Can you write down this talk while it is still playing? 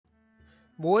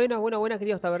Buenas,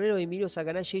 queridos taberneros. Bienvenidos a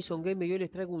canal Jason Game. Y hoy les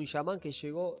traigo un chamán que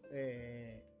llegó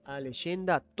a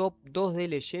leyenda, top 2 de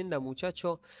leyenda,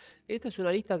 muchachos. Esta es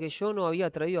una lista que yo no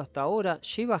había traído hasta ahora.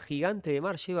 Lleva gigante de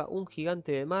mar, lleva un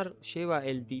gigante de mar, lleva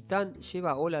el titán,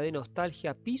 lleva ola de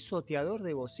nostalgia, pisoteador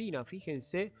de bocina,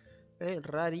 fíjense,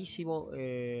 rarísimo.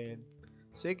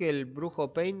 Sé que el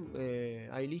brujo Pain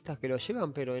hay listas que lo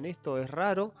llevan, pero en esto es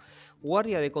raro.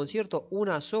 Guardia de concierto,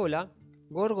 una sola.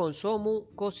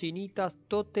 Gorgonzomu, cocinitas,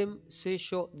 tótem,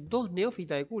 sello, 2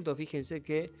 neófitas de culto. Fíjense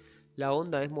que la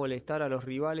onda es molestar a los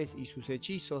rivales y sus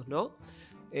hechizos, ¿no?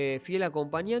 Fiel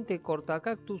acompañante,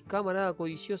 cortacactus, camarada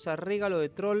codiciosa, regalo de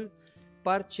troll,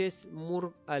 parches,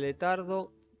 murg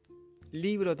aletardo,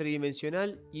 libro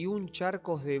tridimensional y un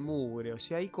charcos de mugre. O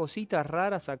sea, hay cositas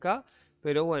raras acá,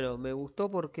 pero bueno, me gustó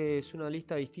porque es una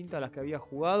lista distinta a las que había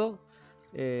jugado.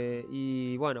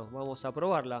 Y bueno, vamos a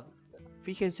probarla.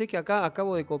 Fíjense que acá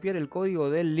acabo de copiar el código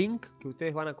del link que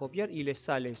ustedes van a copiar y les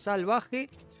sale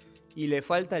salvaje y le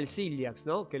falta el ciliax,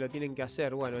 ¿no? Que lo tienen que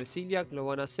hacer. Bueno, el ciliax lo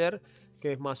van a hacer,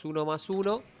 que es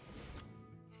 +1/+1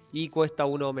 y cuesta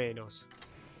 1 menos.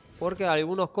 Porque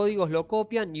algunos códigos lo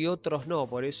copian y otros no,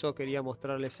 por eso quería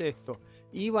mostrarles esto.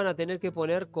 Y van a tener que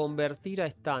poner convertir a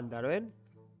estándar, ¿ven?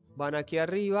 Van aquí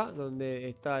arriba, donde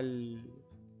está el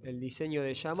diseño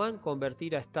de chamán,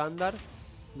 convertir a estándar.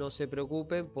 No se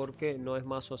preocupen porque no es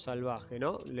mazo salvaje,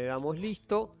 ¿no? Le damos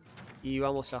listo y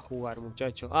vamos a jugar,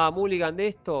 muchachos. Ah, mulligan de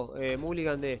esto,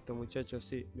 muchachos,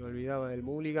 sí. Me olvidaba del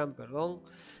mulligan, perdón.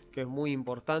 Que es muy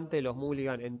importante, los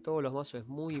mulligan en todos los mazos es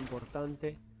muy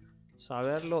importante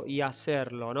saberlo y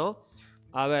hacerlo, ¿no?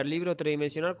 A ver, libro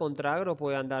tridimensional contra agro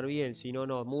puede andar bien, si no,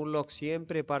 no. Murloc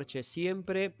siempre, parche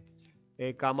siempre.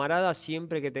 Camarada,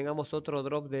 siempre que tengamos otro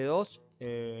drop de 2,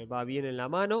 va bien en la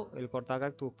mano. El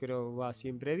cortacactus creo va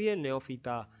siempre bien.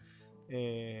 Neófita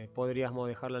podríamos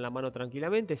dejarla en la mano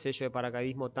tranquilamente. Sello de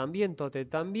paracaidismo también, tote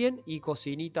también. Y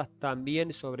cocinitas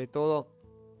también, sobre todo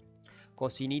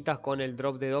cocinitas con el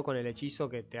drop de 2, con el hechizo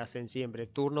que te hacen siempre.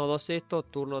 Turno 2 esto,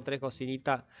 turno 3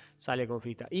 cocinita, sale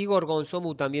confita. Y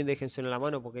Gorgonzomu también déjenselo en la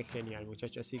mano porque es genial,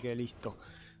 muchachos. Así que listo.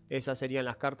 Esas serían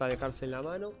las cartas de dejarse en la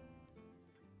mano.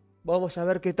 Vamos a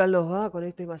ver qué tal nos va con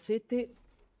este macete.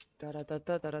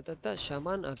 Taratata,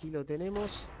 chamán, aquí lo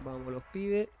tenemos. Vamos los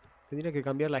pibes. Tendría que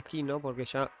cambiar la skin, ¿no? Porque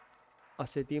ya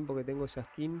hace tiempo que tengo esa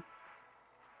skin.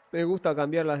 Me gusta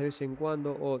cambiarlas de vez en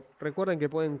cuando. O recuerden que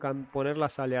pueden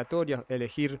ponerlas aleatorias,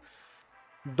 elegir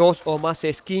 2 o más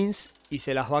skins y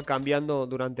se las va cambiando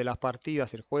durante las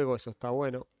partidas, el juego, eso está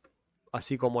bueno.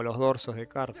 Así como los dorsos de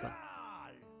carta.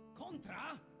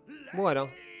 Bueno,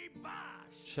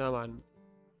 chamán.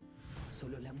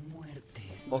 Solo la muerte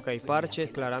es ok, parches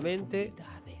claramente.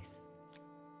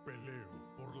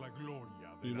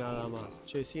 Y nada más.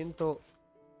 Che, siento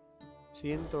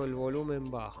el volumen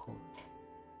bajo.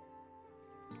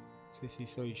 No sé si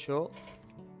soy yo.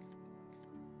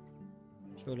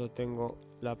 Yo lo tengo.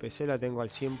 La PC la tengo al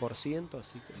 100%,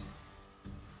 así que.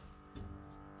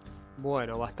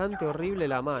 Bueno, bastante horrible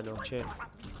la mano, che.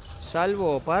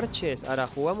 Salvo parches. Ahora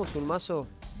jugamos un mazo.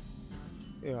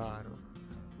 Qué bárbaro.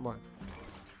 Bueno.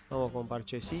 Vamos con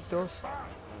parchecitos.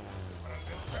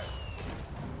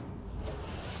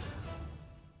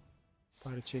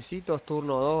 Parchecitos,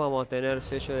 turno 2 vamos a tener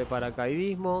sello de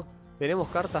paracaidismo. Tenemos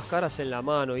cartas caras en la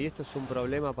mano y esto es un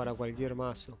problema para cualquier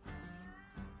mazo.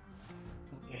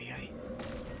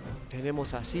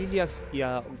 Tenemos a Ciliax y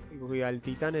al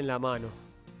titán en la mano.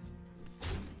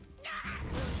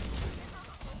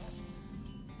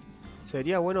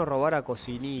 Sería bueno robar a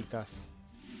cocinitas.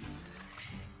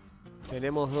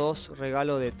 Tenemos 2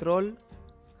 regalos de troll.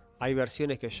 Hay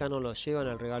versiones que ya no los llevan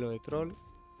al regalo de troll.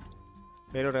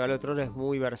 Pero el regalo de troll es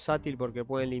muy versátil porque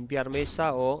pueden limpiar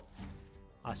mesa o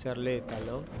hacer letal,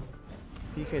 ¿no?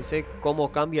 Fíjense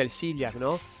cómo cambia el ciliac,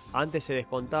 ¿no? Antes se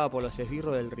descontaba por los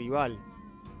esbirros del rival,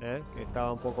 que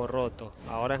estaba un poco roto.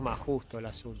 Ahora es más justo el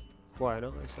asunto.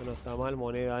 Bueno, eso no está mal.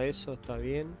 Moneda eso, está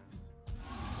bien.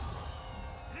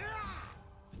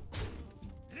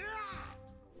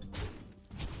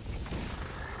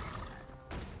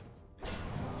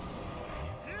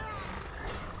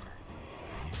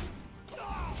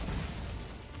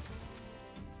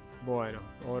 Bueno,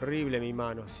 horrible mi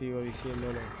mano, sigo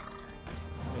diciéndolo.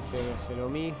 Este hace lo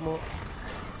mismo.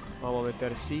 Vamos a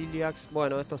meter ciliax.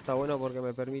 Bueno, esto está bueno porque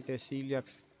me permite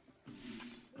ciliax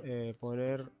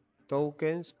poner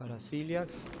tokens para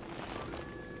ciliax.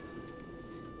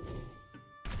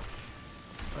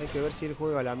 Hay que ver si él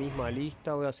juega la misma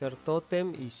lista. Voy a hacer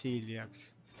totem y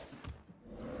ciliax.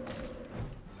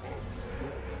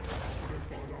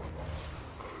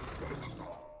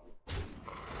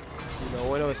 Lo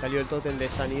bueno que salió el tótem de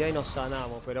sanidad y nos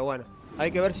sanamos, pero bueno.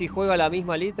 Hay que ver si juega la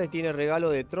misma lista y tiene regalo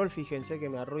de troll. Fíjense que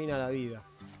me arruina la vida.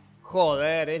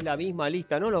 Joder, es la misma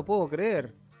lista. No lo puedo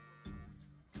creer.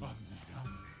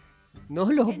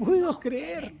 No lo puedo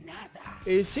creer.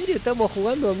 ¿En serio estamos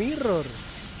jugando Mirror?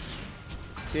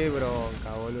 Qué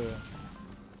bronca, boludo.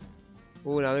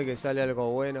 Una vez que sale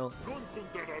algo bueno.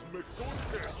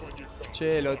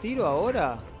 Che, ¿lo tiro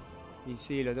ahora? Y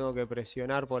sí, lo tengo que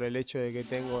presionar por el hecho de que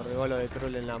tengo regalo de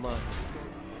troll en la mano.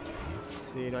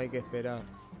 Sí, no hay que esperar.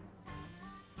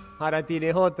 Ahora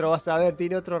tiene otro, vas a ver,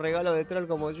 tiene otro regalo de troll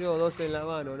como yo, 2 en la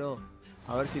mano, no.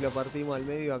 A ver si lo partimos al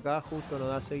medio acá, justo nos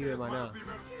da 6 de maná.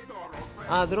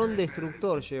 Ah, dron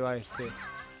destructor lleva este.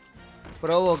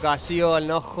 Provocación,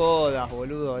 no jodas,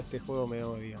 boludo. Este juego me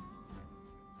odia.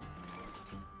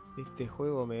 Este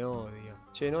juego me odia.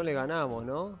 Che, no le ganamos,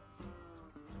 ¿no?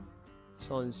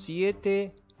 Son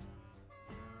 7.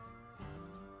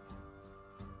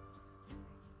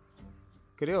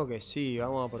 Creo que sí,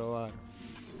 vamos a probar.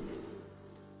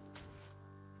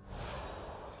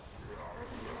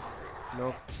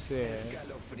 No sé.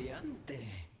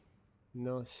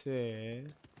 No sé.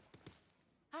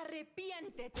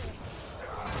 Arrepiéntete.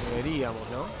 Deberíamos,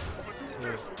 ¿no? Sí.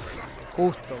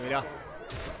 Justo, mirá.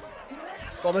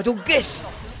 ¡Cómete un queso!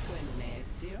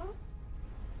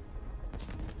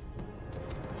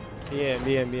 Bien,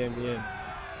 bien, bien, bien.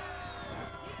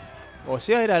 O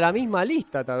sea, era la misma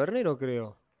lista, tabernero,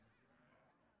 creo.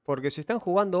 Porque se están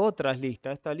jugando otras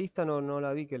listas. Esta lista no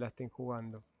la vi que la estén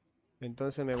jugando.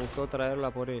 Entonces me gustó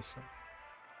traerla por eso.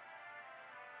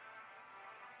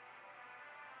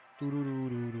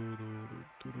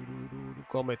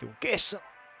 Cómete un queso.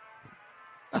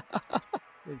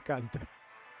 Me encanta.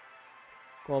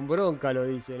 Con bronca lo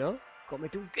dice, ¿no?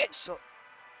 Cómete un queso.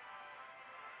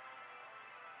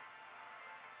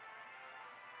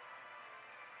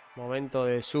 Momento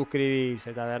de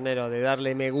suscribirse, tabernero, de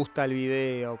darle me gusta al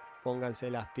video. Pónganse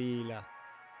las pilas.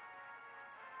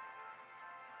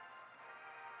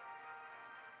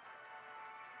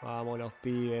 Vamos los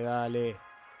pibes, dale.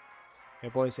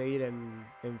 Me pueden seguir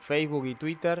en Facebook y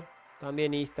Twitter.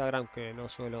 También Instagram, que no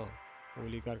suelo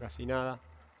publicar casi nada.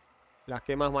 Las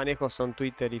que más manejo son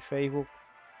Twitter y Facebook.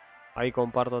 Ahí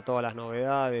comparto todas las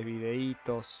novedades,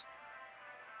 videitos,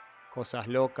 cosas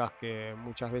locas que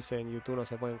muchas veces en YouTube no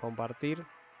se pueden compartir.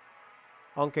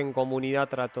 Aunque en comunidad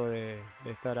trato de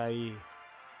estar ahí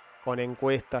con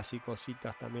encuestas y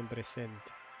cositas también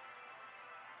presentes.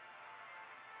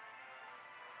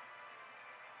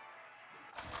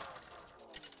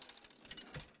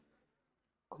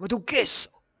 ¡Cómete un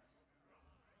queso!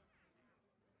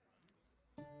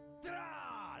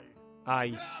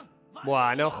 Ay,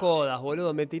 buah, no jodas,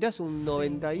 boludo. ¿Me tirás un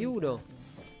 91?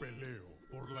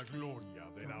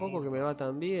 Tampoco que me va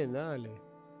tan bien, dale.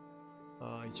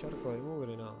 Ay, charco de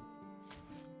mugre, no.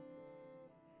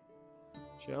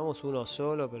 Llevamos uno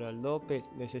solo, pero al dope.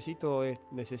 Necesito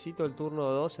el turno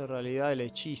 2. En realidad el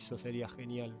hechizo sería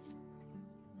genial.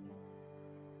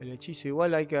 El hechizo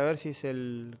igual hay que ver si es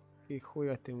el que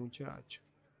juega este muchacho.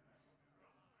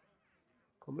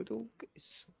 Comete un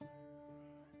queso.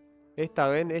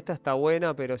 Esta está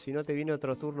buena, pero si no te viene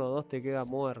otro turno 2 te queda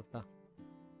muerta.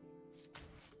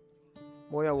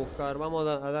 Voy a buscar, vamos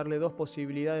a darle 2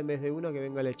 posibilidades en vez de una, que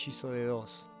venga el hechizo de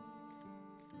 2.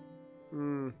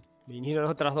 Vinieron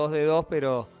otras 2 de 2,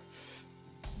 pero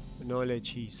no el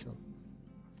hechizo.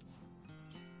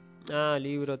 Ah,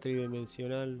 libro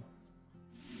tridimensional.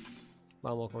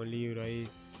 Vamos con libro ahí.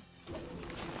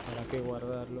 ¿Para qué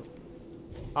guardarlo?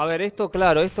 A ver, esto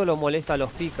claro, esto lo molesta a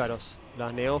los pícaros.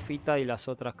 Las neófitas y las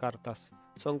otras cartas.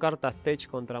 Son cartas tech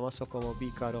contra mazos como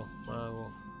pícaro,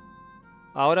 mago.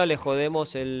 Ahora le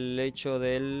jodemos el hecho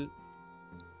del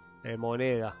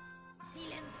moneda.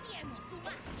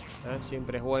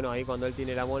 Siempre es bueno ahí cuando él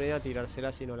tiene la moneda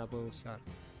tirársela si no la puede usar.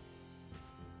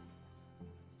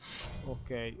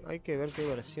 Ok, hay que ver qué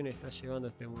versión está llevando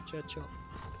este muchacho.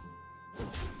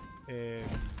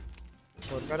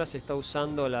 Porque ahora se está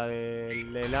usando la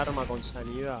del arma con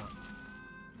sanidad.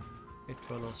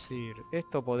 Esto no sirve.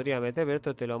 Esto podría meter, pero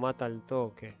esto te lo mata al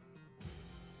toque.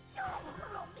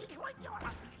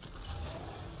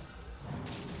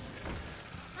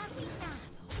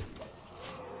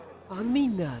 A mí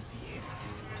nadie.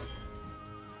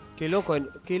 Qué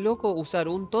loco usar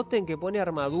un tótem que pone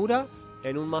armadura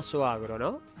en un mazo agro,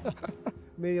 ¿no?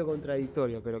 Medio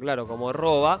contradictorio, pero claro, como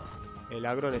roba, el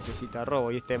agro necesita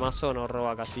robo y este mazo no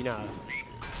roba casi nada.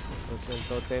 Entonces el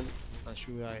tótem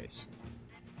ayuda a eso.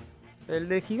 El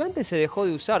de gigantes se dejó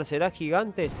de usar. ¿Será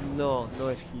gigantes? No, no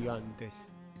es gigantes.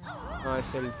 Ah,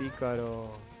 es el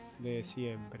pícaro de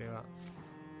siempre, va.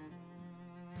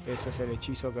 Eso es el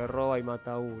hechizo que roba y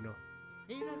mata a uno.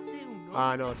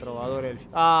 Ah, no, trovador elf.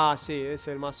 Ah, sí, es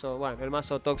el mazo, bueno, el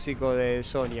mazo tóxico de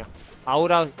Sonia.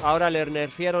 Ahora le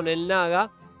nerfearon el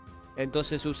Naga,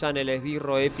 entonces usan el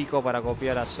esbirro épico para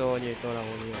copiar a Sonia y toda la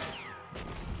boludez.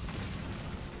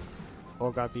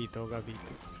 Oh, capito, oh, capito.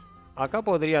 Acá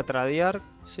podría tradear,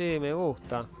 sí, me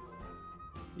gusta.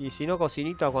 Y si no,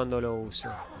 cocinita cuando lo uso.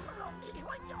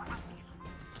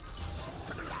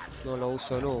 No lo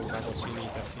uso nunca,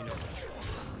 cocinita, si no.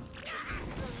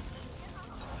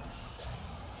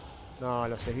 No,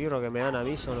 los esbirros que me dan a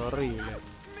mí son horribles.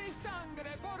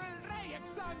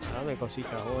 Dame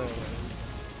cositas buenas.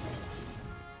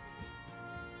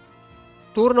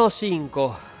 Turno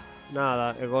 5.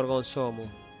 Nada, el Gorgonzomu.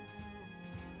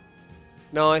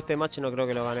 No, este match no creo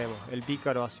que lo ganemos. El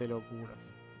pícaro hace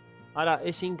locuras. Ahora,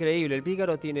 es increíble. El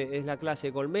pícaro es la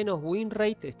clase con menos win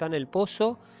rate. Está en el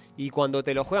pozo. Y cuando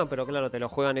te lo juegan, pero claro, te lo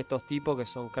juegan estos tipos que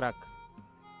son crack.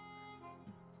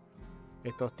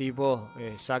 Estos tipos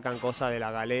sacan cosas de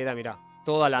la galera. Mirá,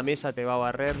 toda la mesa te va a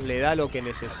barrer. Le da lo que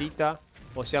necesita.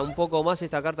 O sea, un poco más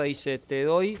esta carta dice, te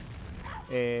doy...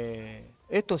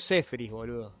 esto es Zefris,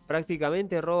 boludo.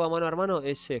 Prácticamente roba mano a mano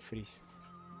es Zefris.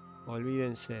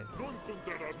 Olvídense.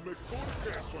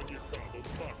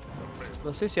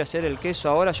 No sé si hacer el queso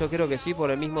ahora. Yo creo que sí, por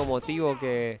el mismo motivo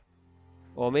que...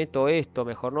 O meto esto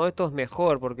mejor. No, esto es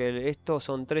mejor porque estos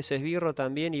son 3 esbirros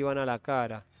también y van a la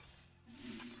cara.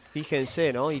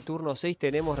 Fíjense, ¿no? Y turno 6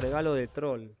 tenemos regalo de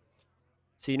troll.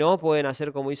 Si no, pueden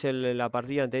hacer como hice en la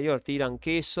partida anterior. Tiran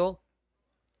queso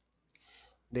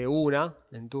de una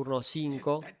en turno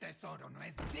 5.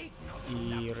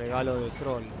 Y regalo de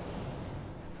troll.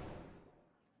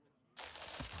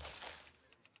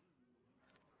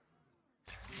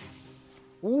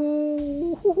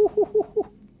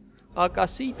 A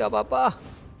casita, papá.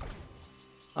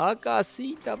 A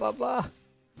casita, papá.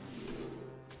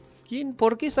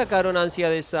 ¿Por qué sacaron ansia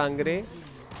de sangre?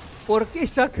 ¿Por qué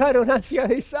sacaron ansia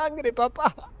de sangre,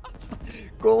 papá?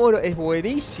 ¿Cómo no? Es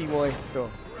buenísimo esto.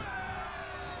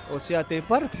 O sea, te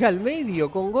parte al medio.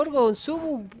 Con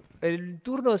Gorgonzomu, el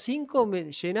turno 5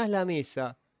 llenás la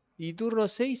mesa. Y turno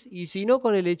 6, y si no,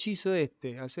 con el hechizo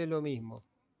este. Hacés lo mismo.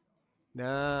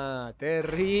 Nah,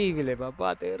 terrible,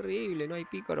 papá, terrible. No hay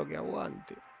pícaro que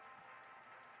aguante.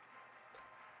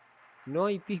 No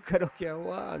hay pícaros que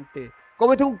aguante.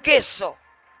 ¡Cómete un queso!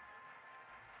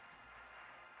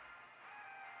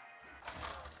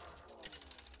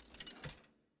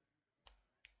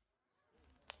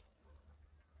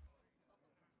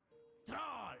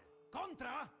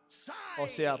 O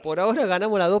sea, por ahora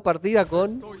ganamos las 2 partidas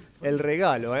con el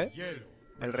regalo, ¿eh?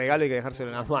 El regalo hay que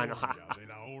dejárselo en las manos.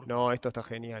 No, esto está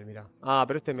genial, mirá. Ah,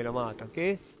 pero este me lo mata.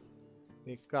 ¿Qué es?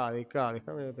 DK,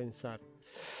 déjame pensar.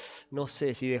 No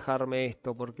sé si dejarme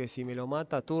esto, porque si me lo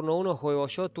mata, turno 1 juego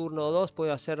yo, turno 2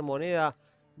 puede hacer moneda.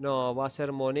 No, va a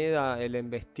ser moneda el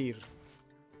embestir.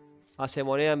 Hace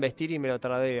moneda embestir y me lo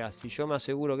tradea. Si yo me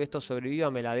aseguro que esto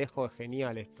sobreviva, me la dejo, es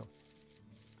genial esto.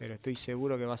 Pero estoy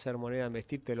seguro que va a ser moneda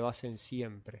embestir, te lo hacen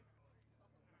siempre.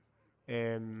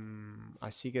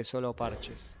 Así que solo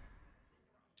parches.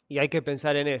 Y hay que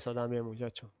pensar en eso también,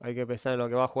 muchachos. Hay que pensar en lo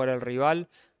que va a jugar el rival.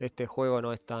 Este juego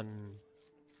no es tan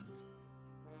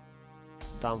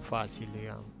fácil,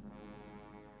 digamos.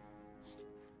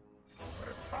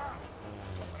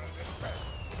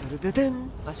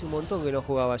 Hace un montón que no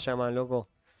jugaba Shaman, loco.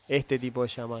 Este tipo de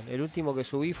Shaman. El último que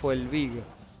subí fue el Big.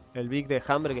 El Big de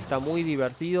Hambre, que está muy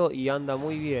divertido y anda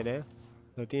muy bien,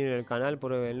 Lo tienen en el canal,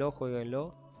 pruébenlo,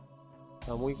 jueguenlo.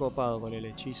 Está muy copado con el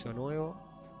hechizo nuevo.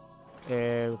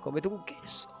 Comete un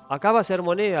queso. Acá va a ser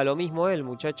moneda, lo mismo él,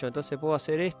 muchacho. Entonces puedo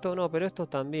hacer esto. No, pero esto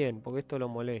también, porque esto lo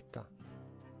molesta.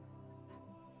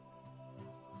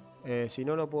 Si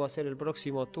no, lo puedo hacer el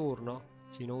próximo turno.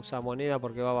 Si no usa moneda,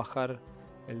 porque va a bajar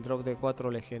el drop de 4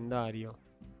 legendario.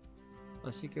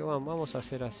 Así que vamos a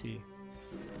hacer así.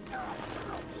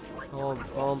 Vamos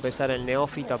a empezar el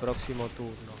neófita próximo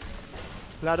turno.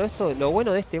 Claro, esto, lo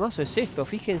bueno de este mazo es esto.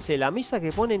 Fíjense, la mesa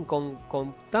que ponen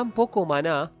con tan poco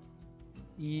maná.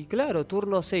 Y claro,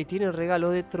 turno 6 tienen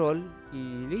regalo de troll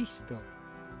y listo.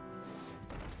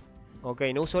 Ok,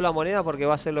 no uso la moneda porque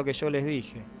va a ser lo que yo les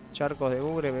dije. Charcos de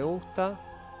mugre me gusta.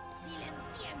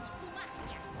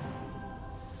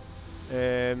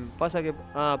 Pasa que...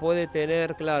 Ah, puede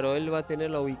tener... Claro, él va a tener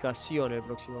la ubicación el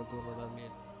próximo turno también.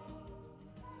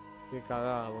 Qué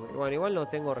cagado. Bueno, igual no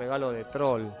tengo regalo de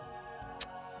troll.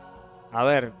 A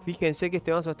ver, fíjense que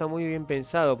este mazo está muy bien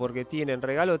pensado porque tienen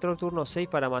regalo de troll turno 6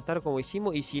 para matar como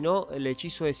hicimos. Y si no, el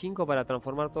hechizo de 5 para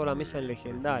transformar toda la mesa en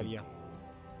legendaria.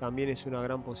 También es una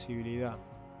gran posibilidad.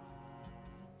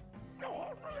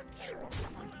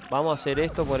 Vamos a hacer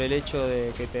esto por el hecho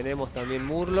de que tenemos también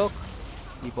Murloc.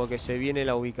 y porque se viene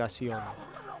la ubicación.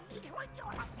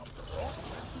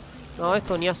 No,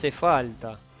 esto ni hace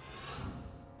falta.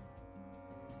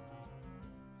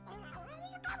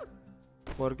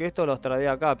 Porque esto los trae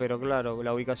acá, pero claro,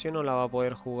 la ubicación no la va a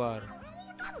poder jugar.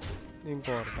 No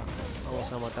importa,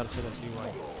 vamos a matárselos igual.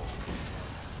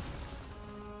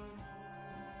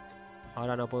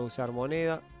 Ahora no puede usar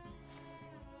moneda.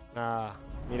 Ah,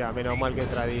 mira, menos mal que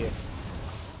traí.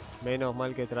 Menos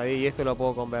mal que traí y esto lo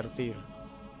puedo convertir.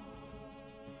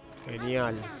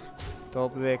 Genial.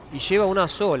 Top deck. Y lleva una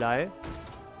sola,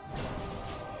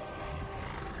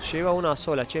 Lleva una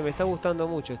sola. Che, me está gustando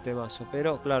mucho este mazo.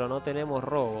 Pero claro, no tenemos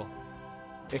robo.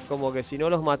 Es como que si no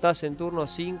los matás en turno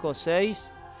 5 o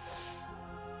 6,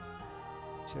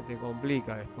 se te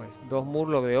complica después. 2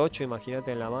 Murloc de 8,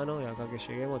 imagínate en la mano. De acá que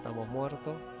lleguemos estamos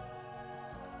muertos.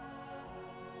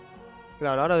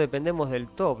 Claro, ahora dependemos del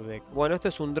top deck. Bueno, esto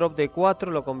es un drop de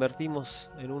 4, lo convertimos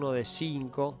en uno de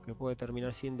 5, que puede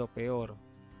terminar siendo peor.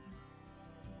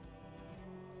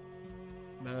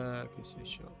 Ah, qué sé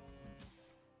yo.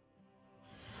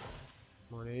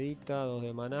 Monedita, 2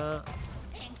 de maná.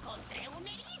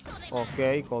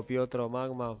 Ok, copió otro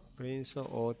magma prinzo,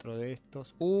 otro de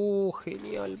estos.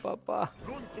 Genial, papá.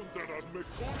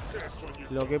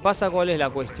 Lo que pasa, ¿cuál es la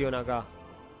cuestión acá?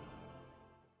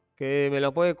 Que me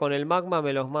lo puede, con el magma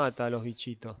me los mata a los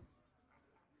bichitos.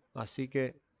 Así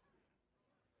que...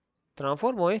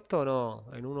 ¿transformo esto o no?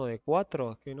 En uno de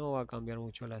 4, es que no va a cambiar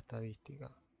mucho la estadística.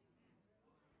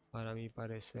 Para mi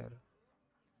parecer.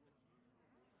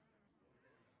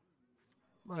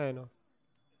 Bueno.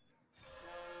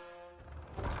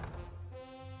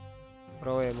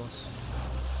 Probemos.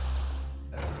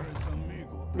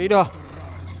 Mirá.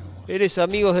 Eres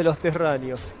amigos de los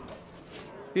terráneos.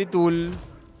 ¿Qué tool?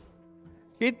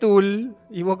 ¿Qué tool?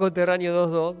 Y vos con terráneo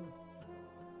 2-2.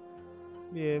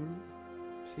 Bien.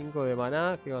 5 de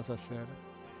maná. ¿Qué vas a hacer?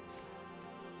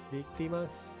 Víctimas.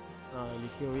 Ah,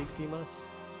 eligió víctimas.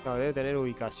 Claro, debe tener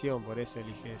ubicación, por eso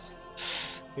eliges.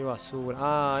 Qué basura.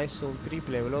 Ah, es un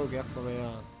triple blow, qué asco me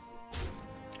da.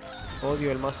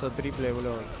 Odio el mazo triple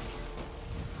blow.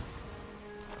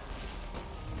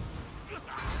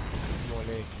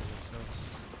 Molesto que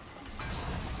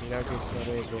sos. Mirá que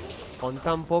sorete. Con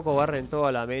tan poco barren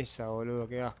toda la mesa, boludo.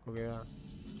 Qué asco que da.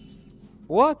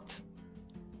 ¿What?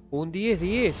 Un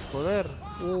 10-10, joder.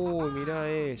 Uy, mirá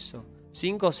eso.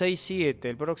 5-6-7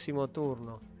 el próximo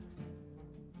turno.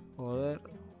 Joder.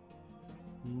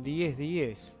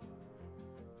 10-10.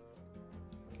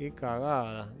 Qué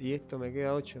cagada. Y esto me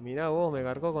queda 8. Mirá vos, me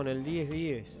cargó con el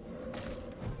 10-10.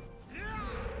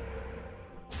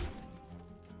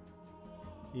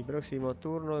 Y próximo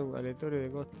turno, un aleatorio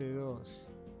de coste 2.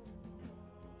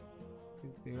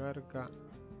 Este garca.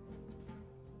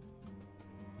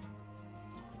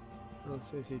 No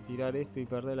sé si tirar esto y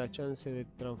perder la chance de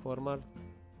transformar.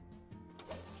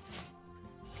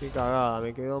 Qué cagada,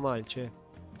 me quedó mal, che.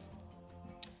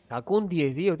 Sacó un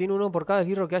 10-10, tiene uno por cada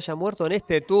esbirro que haya muerto en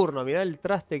este turno. Mirá el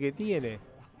traste que tiene.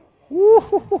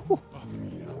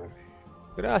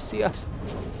 Gracias.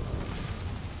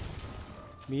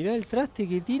 Mirá el traste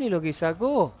que tiene, lo que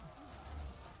sacó.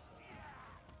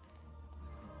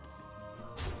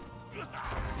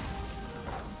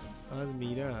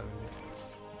 Admirable.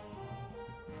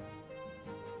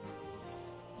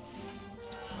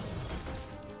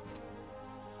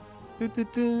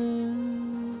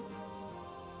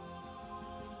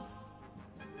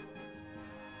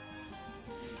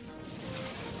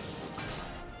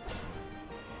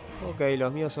 Ok,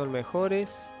 los míos son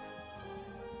mejores.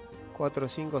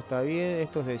 4-5 está bien.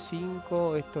 Esto es de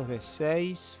 5. Esto es de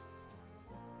 6.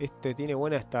 Este tiene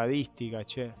buena estadística,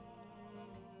 che.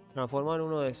 Transformar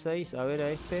uno de 6. A ver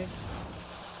a este.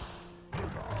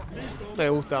 Me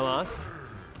gusta más.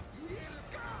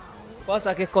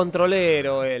 Pasa que es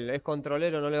controlero él. Es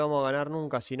controlero, no le vamos a ganar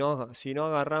nunca. Si no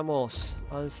agarramos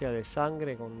ansia de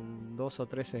sangre con 2 o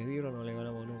 3 esbirros, no le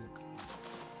ganamos nunca.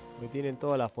 Me tienen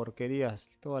todas las porquerías,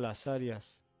 todas las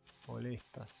áreas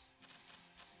molestas.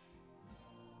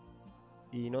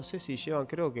 Y no sé si llevan,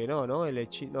 creo que no, ¿no?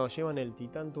 No, llevan el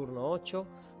titán turno 8.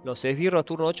 Los esbirros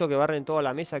turno 8 que barren toda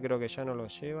la mesa, creo que ya no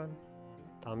los llevan.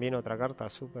 También otra carta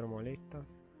súper molesta.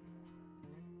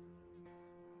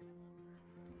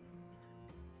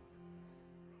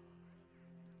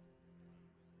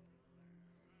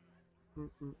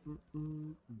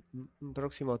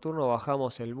 Próximo turno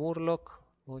bajamos el Murloc.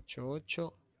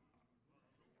 8-8.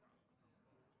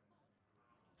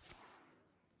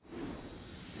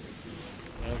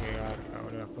 Mirá que garca,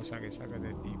 boludo, las cosas que saca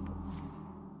este tipo.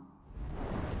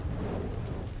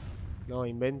 No,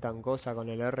 inventan cosas con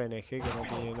el RNG que no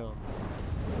tiene, no.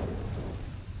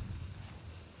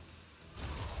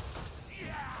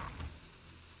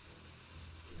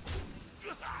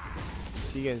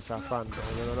 siguen zafando,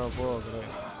 boludo, no lo puedo creer.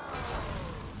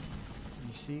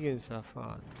 Y siguen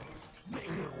zafando.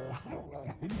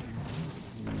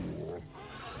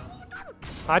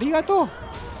 ¿Arigato?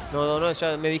 No,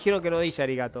 ya me dijeron que no dice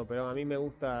arigato, pero a mí me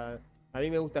gusta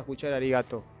escuchar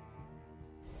arigato.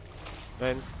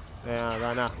 ¿Ven?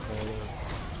 Dan asco, boludo.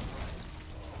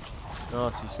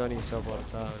 No, si son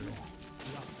insoportables.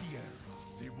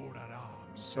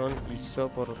 Son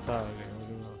insoportables,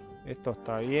 boludo. Esto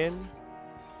está bien.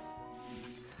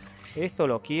 Esto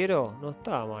lo quiero, no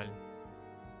está mal.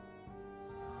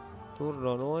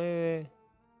 Turno 9.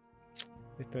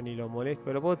 Esto ni lo molesto,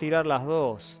 pero puedo tirar las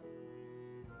dos.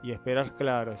 Y esperar,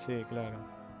 claro, sí, claro.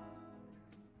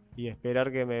 Y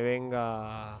esperar que me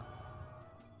venga...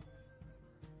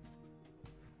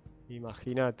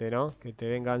 Imagínate, ¿no? Que te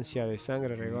venga ansia de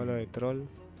sangre, regalo de troll.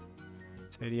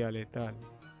 Sería letal.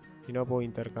 Y no puedo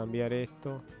intercambiar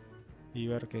esto y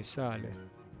ver qué sale.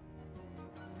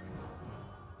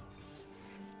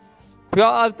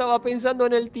 ¡Ah! Estaba pensando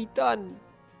en el titán.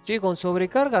 Che, con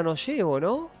sobrecarga no llevo,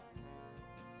 ¿no?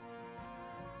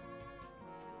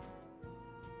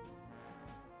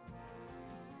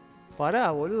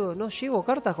 Pará, boludo. No llevo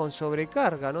cartas con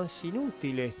sobrecarga, ¿no? Es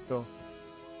inútil esto.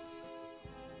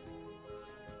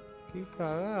 Qué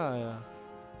cagada.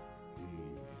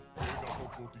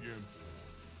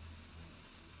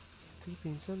 Estoy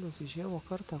pensando si llevamos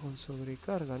cartas con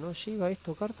sobrecarga. No lleva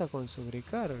esto carta con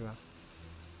sobrecarga.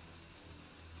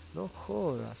 No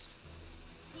jodas.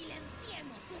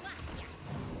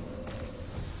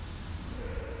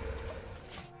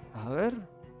 A ver.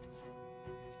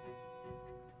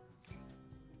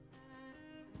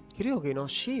 Creo que no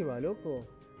lleva, loco.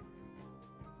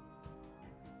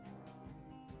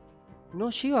 No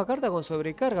lleva carta con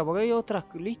sobrecarga, porque hay otras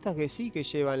listas que sí que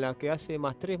llevan, las que hace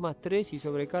 +3/+3 y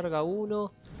sobrecarga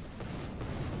 1.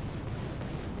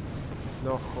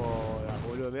 No jodas,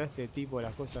 boludo, mirá este tipo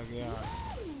las cosas que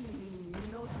hace.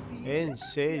 En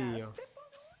serio.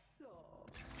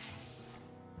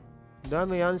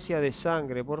 Dame ansia de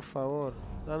sangre, por favor.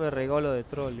 Dame regalo de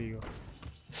troll, digo.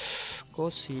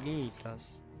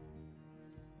 Cocinitas.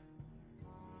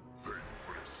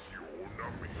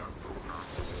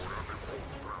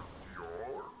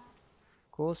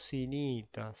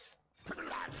 Cocinitas.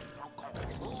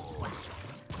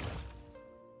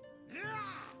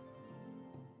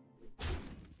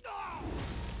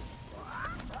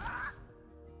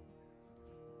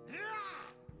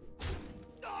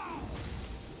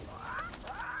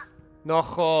 No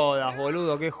jodas,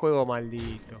 boludo, qué juego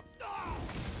maldito.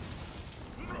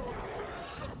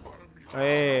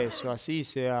 Eso, así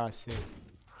se hace.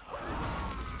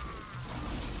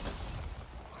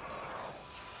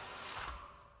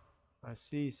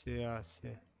 Así se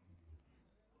hace.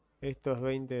 Estos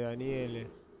 20 Danieles.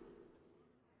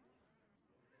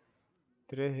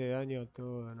 3 de daño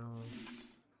todo, no.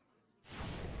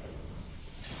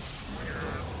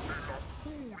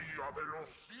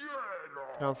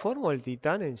 ¿Transformo el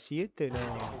titán en 7? No.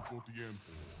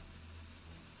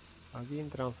 ¿A quién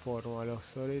transformo? A los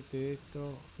soletes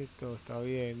esto. Esto está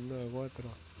bien, 1 de 4.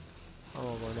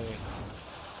 Vamos con esto.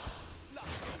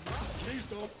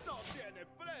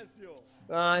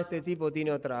 Ah, este tipo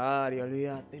tiene otra área,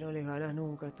 olvídate, no les ganás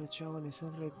nunca, estos chabones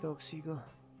son re tóxicos.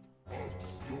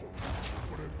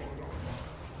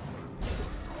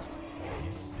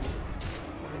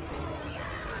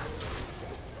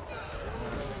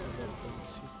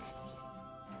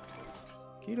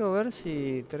 Quiero ver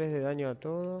si 3 de daño a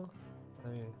todo. A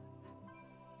ver.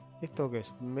 ¿Esto qué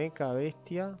es? Mecha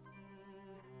bestia.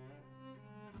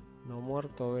 No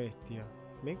muerto bestia.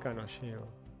 Mecha no llevo.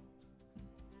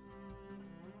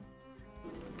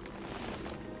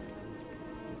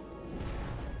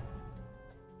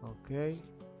 Ok.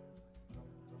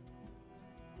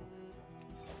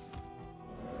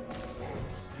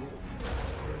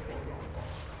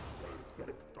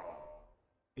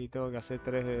 Y tengo que hacer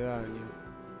 3 de daño.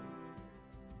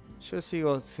 Yo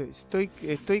sigo,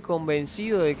 estoy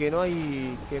convencido de que no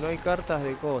hay cartas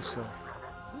de coso.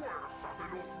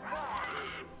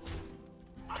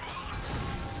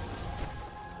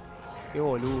 Qué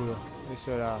boludo,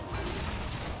 eso era.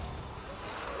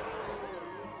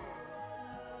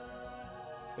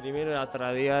 Primero era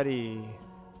tradear y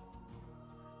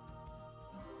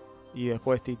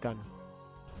después titán.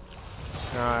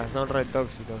 Ah, son re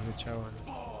tóxicos los chabones.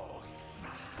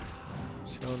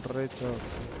 Son re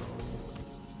tóxicos.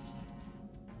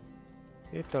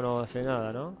 Esto no hace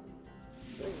nada, ¿no?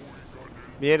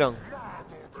 ¿Vieron?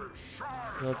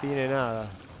 No tiene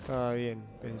nada. Estaba bien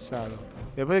pensado.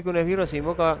 Después de que un esbirro se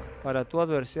invoca para tu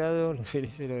adversario, los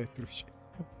seres se lo destruye.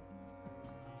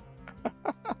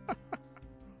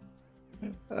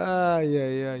 Ay,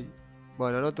 ay, ay.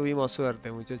 Bueno, no tuvimos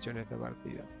suerte, muchachos, en esta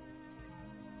partida.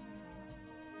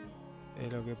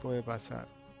 Es lo que puede pasar.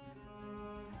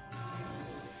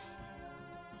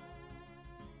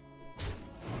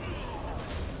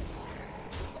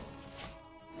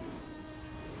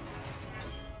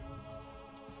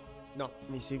 No,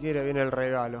 ni siquiera viene el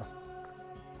regalo.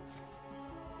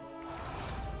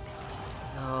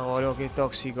 No, boludo, qué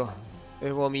tóxico.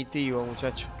 Es vomitivo,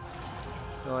 muchacho.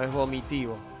 No, es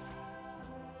vomitivo.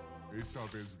 Esta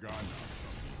vez Gana.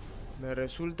 Me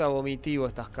resulta vomitivo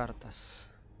estas cartas.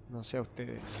 No sé a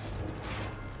ustedes.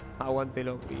 Aguante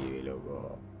los pibes,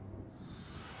 loco.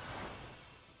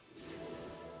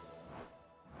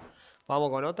 ¿Vamos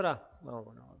con otra? Vamos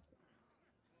con otra.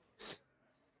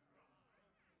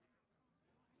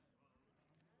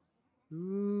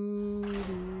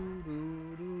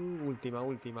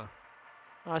 Última.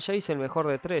 Ah, ya hice el mejor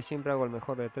de 3. Siempre hago el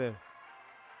mejor de 3.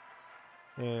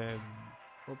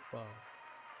 Opa.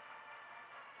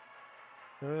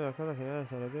 Las cartas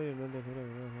generales aleatorias no te quiero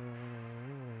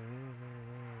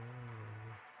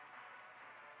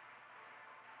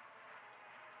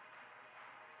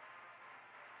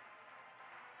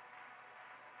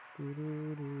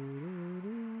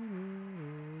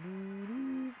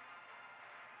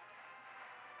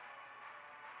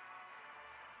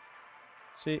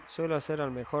Sí, suelo hacer al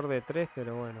mejor de 3,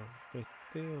 pero bueno,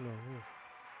 testeo los dos.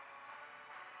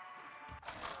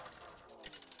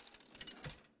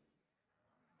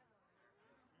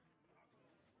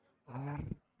 A ver.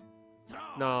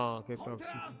 No, qué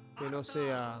tóxico. Que no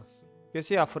sea... Que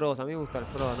sea Frost, a mí me gusta el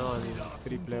Frost, no el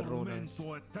triple runes.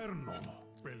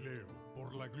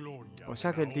 O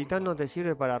sea que el titán no te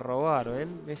sirve para robar,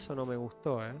 ¿ven? Eso no me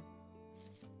gustó, ¿eh?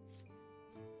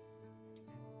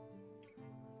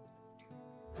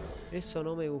 Eso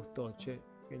no me gustó, che.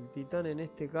 El titán en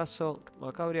este caso...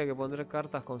 Acá habría que poner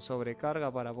cartas con sobrecarga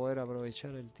para poder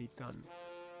aprovechar el titán.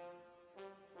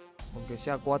 Aunque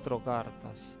sea 4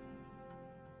 cartas.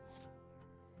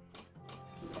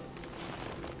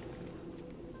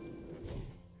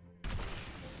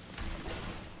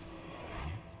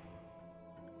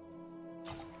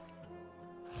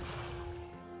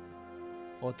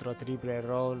 Otro triple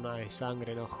roll, de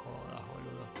sangre, no jodas,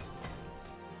 boludo.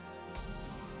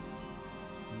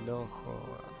 No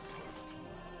jodas.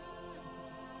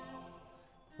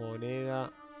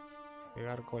 Moneda.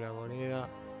 Pegar con la moneda.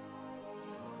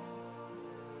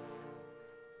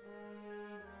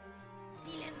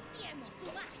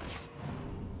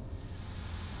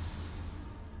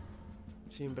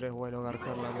 Siempre es bueno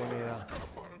garcar la moneda.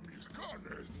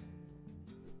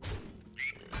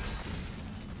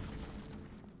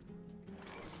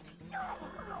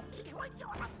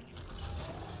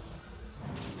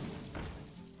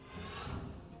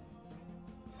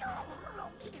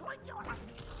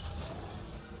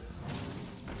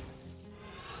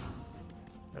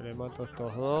 Le mato a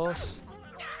estos dos.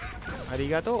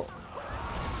 Arigato.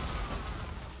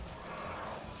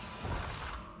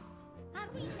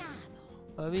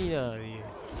 A mí nadie.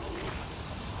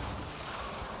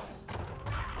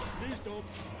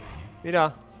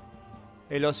 Mira,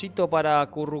 el osito para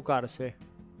acurrucarse.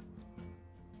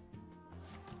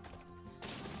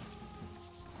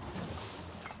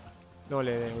 No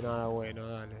le den nada bueno,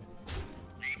 dale.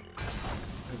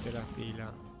 Mete la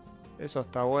fila. Eso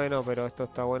está bueno, pero esto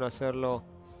está bueno hacerlo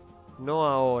no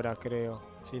ahora, creo,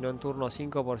 sino en turno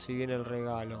 5 por si viene el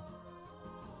regalo.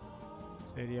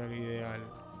 Sería lo ideal.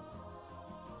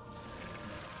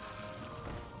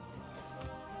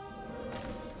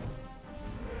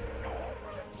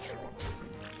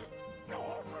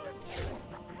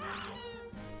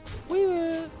 Muy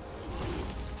bien.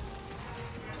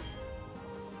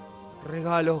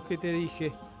 Regalos, ¿qué te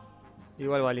dije?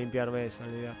 Igual va a limpiarme esa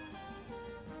idea.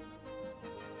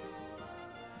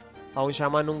 A un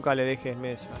chamán nunca le dejes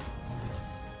mesa.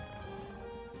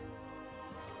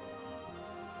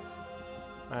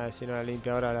 A ver si no la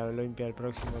limpia ahora, la limpia el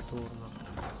próximo turno.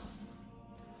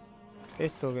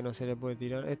 Esto que no se le puede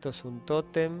tirar. Esto es un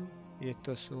tótem y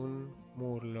esto es un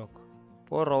murloc.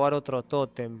 Puedo robar otro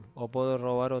tótem o puedo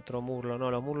robar otro murlo. No,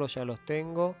 los murlos ya los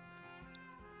tengo.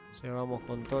 O sea, vamos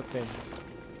con tótem.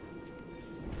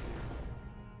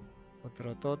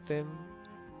 Otro tótem.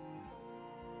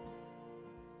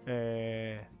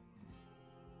 Qué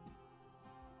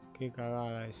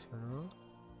cagada eso, ¿no?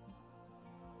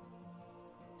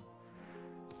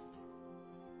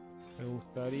 Me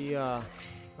gustaría...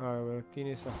 A ver,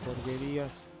 tiene esas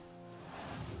porquerías.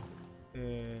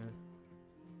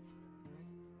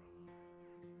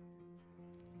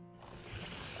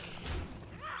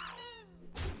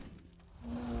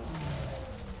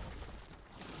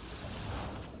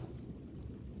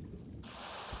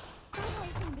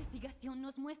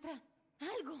 muestra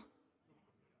algo.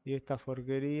 Y esta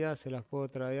porquería se las puedo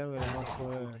traer, me las va a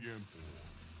joder.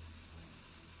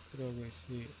 Creo que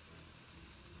sí.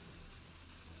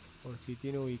 Por si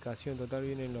tiene ubicación, total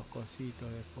vienen los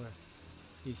cositos después.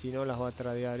 Y si no, las va a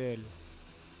tradear él.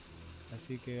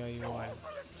 Así que da igual.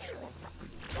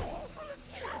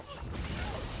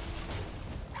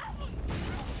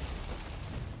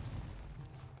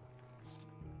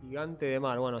 Gigante de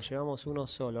mar. Bueno, llevamos uno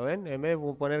solo, ¿ven? En vez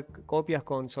de poner copias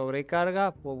con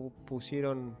sobrecarga,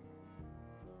 puso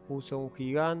un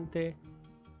gigante.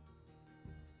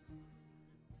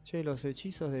 Che, los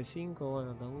hechizos de 5,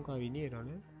 bueno, nunca vinieron,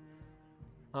 ¿eh?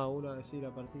 Ah, una vez sí,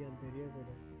 la partida anterior,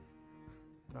 pero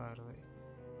tarde.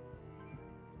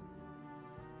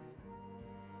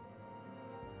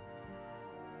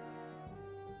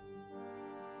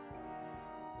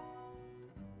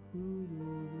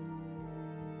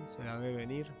 Se la ve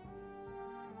venir.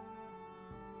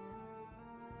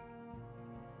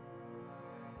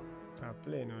 Está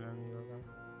pleno el amigo acá.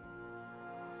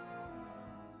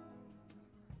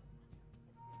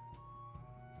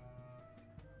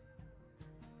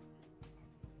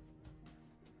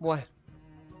 Bueno,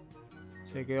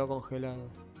 se quedó congelado.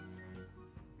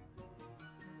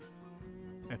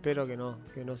 Espero que no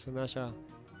se me haya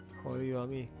jodido a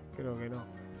mí. Creo que no.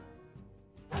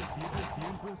 El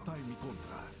tiempo está en mi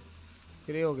contra.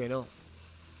 Creo que no.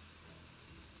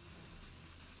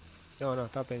 No,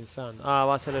 está pensando. Ah,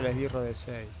 va a ser el esbirro de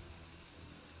 6.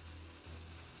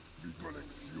 Mi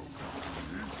colección.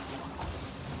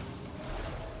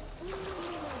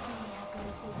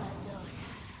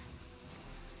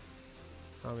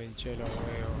 No me hinché los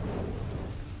huevos.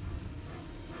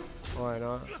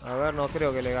 Bueno, a ver, no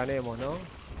creo que le ganemos, ¿no?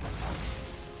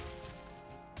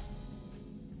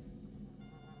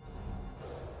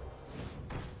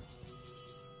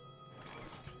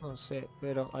 No sé,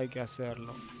 pero hay que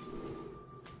hacerlo.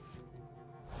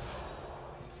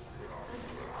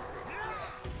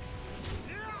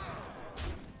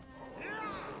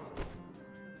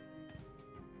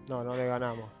 No, no le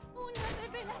ganamos.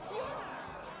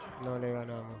 No le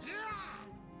ganamos.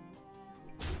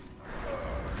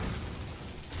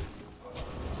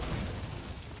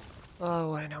 Ah,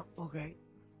 bueno, ok.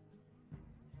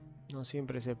 No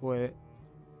siempre se puede.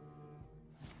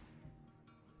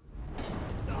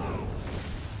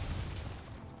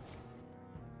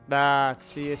 Ah,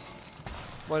 sí.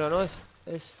 Bueno, no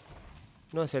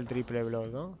es el triple block,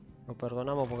 ¿no? Lo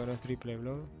perdonamos porque no es triple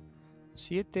block.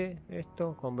 7,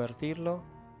 esto, convertirlo.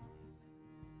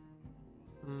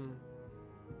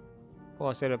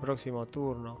 Puedo hacer el próximo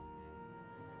turno.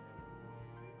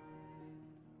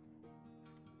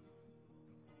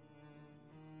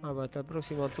 Ah, pero hasta el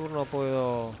próximo turno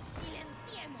puedo...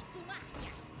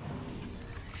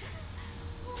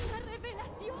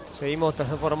 Seguimos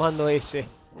transformando ese.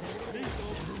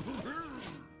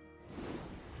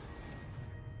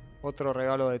 Otro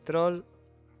regalo de troll.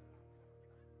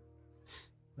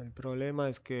 El problema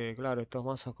es que, claro, estos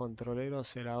mazos controleros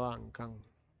se la bancan.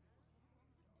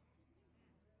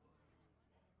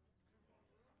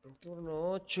 En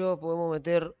turno 8 podemos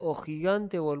meter o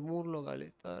gigante o el murlo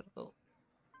caletardo.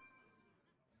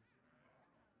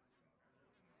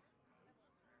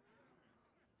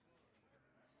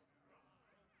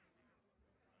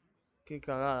 Qué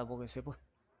cagada, porque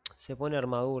se pone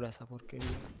armadura esa porquería.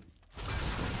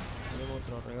 Tenemos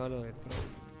otro regalo de troll.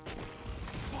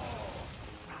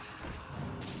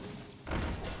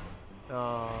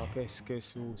 No, que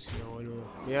sucio, boludo.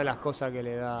 Mirá las cosas que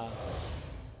le da.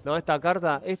 No, esta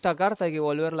carta hay que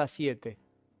volverla a 7.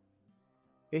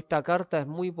 Esta carta es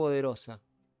muy poderosa.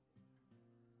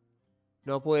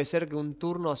 No puede ser que un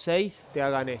turno 6 te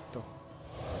hagan esto.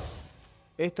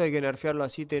 Esto hay que nerfearlo a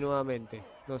 7 nuevamente.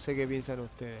 No sé qué piensan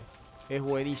ustedes. Es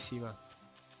buenísima.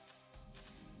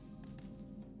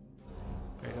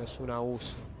 Pero es un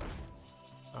abuso.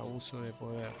 Abuso de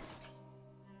poder.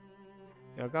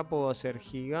 Y acá puedo hacer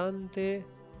gigante.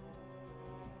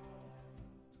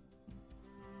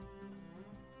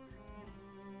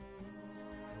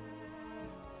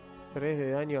 $3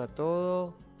 de daño a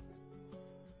todo.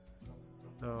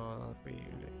 No,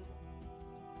 horrible.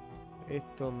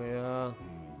 Esto me da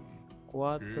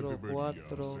 4,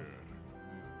 4.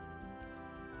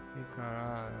 Qué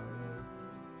cagada, boludo.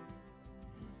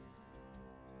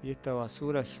 Y esta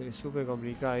basura es súper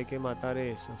complicada. Hay que matar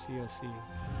eso, sí o sí.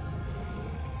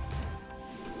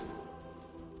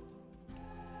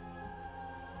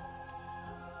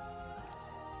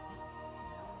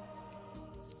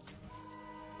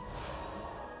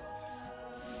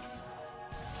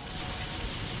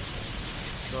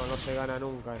 No se gana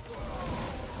nunca esto.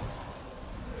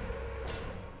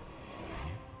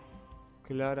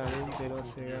 Claramente no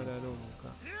se gana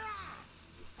nunca.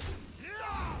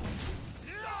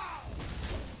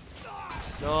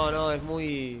 No, es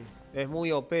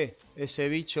muy OP. Ese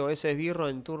bicho, ese esbirro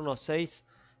en turno 6.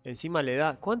 Encima le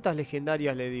da... ¿Cuántas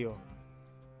legendarias le dio?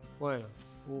 Bueno,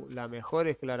 la mejor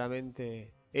es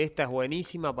claramente... Esta es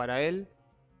buenísima para él.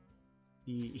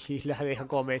 Y la de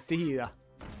acometida.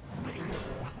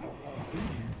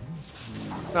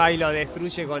 Ay, lo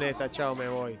destruye con esta. Chao, me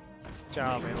voy.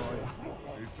 Chao, me voy.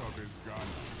 Esta vez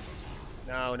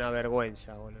gana. No, una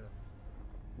vergüenza, boludo.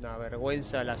 Una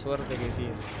vergüenza la suerte que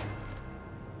tiene.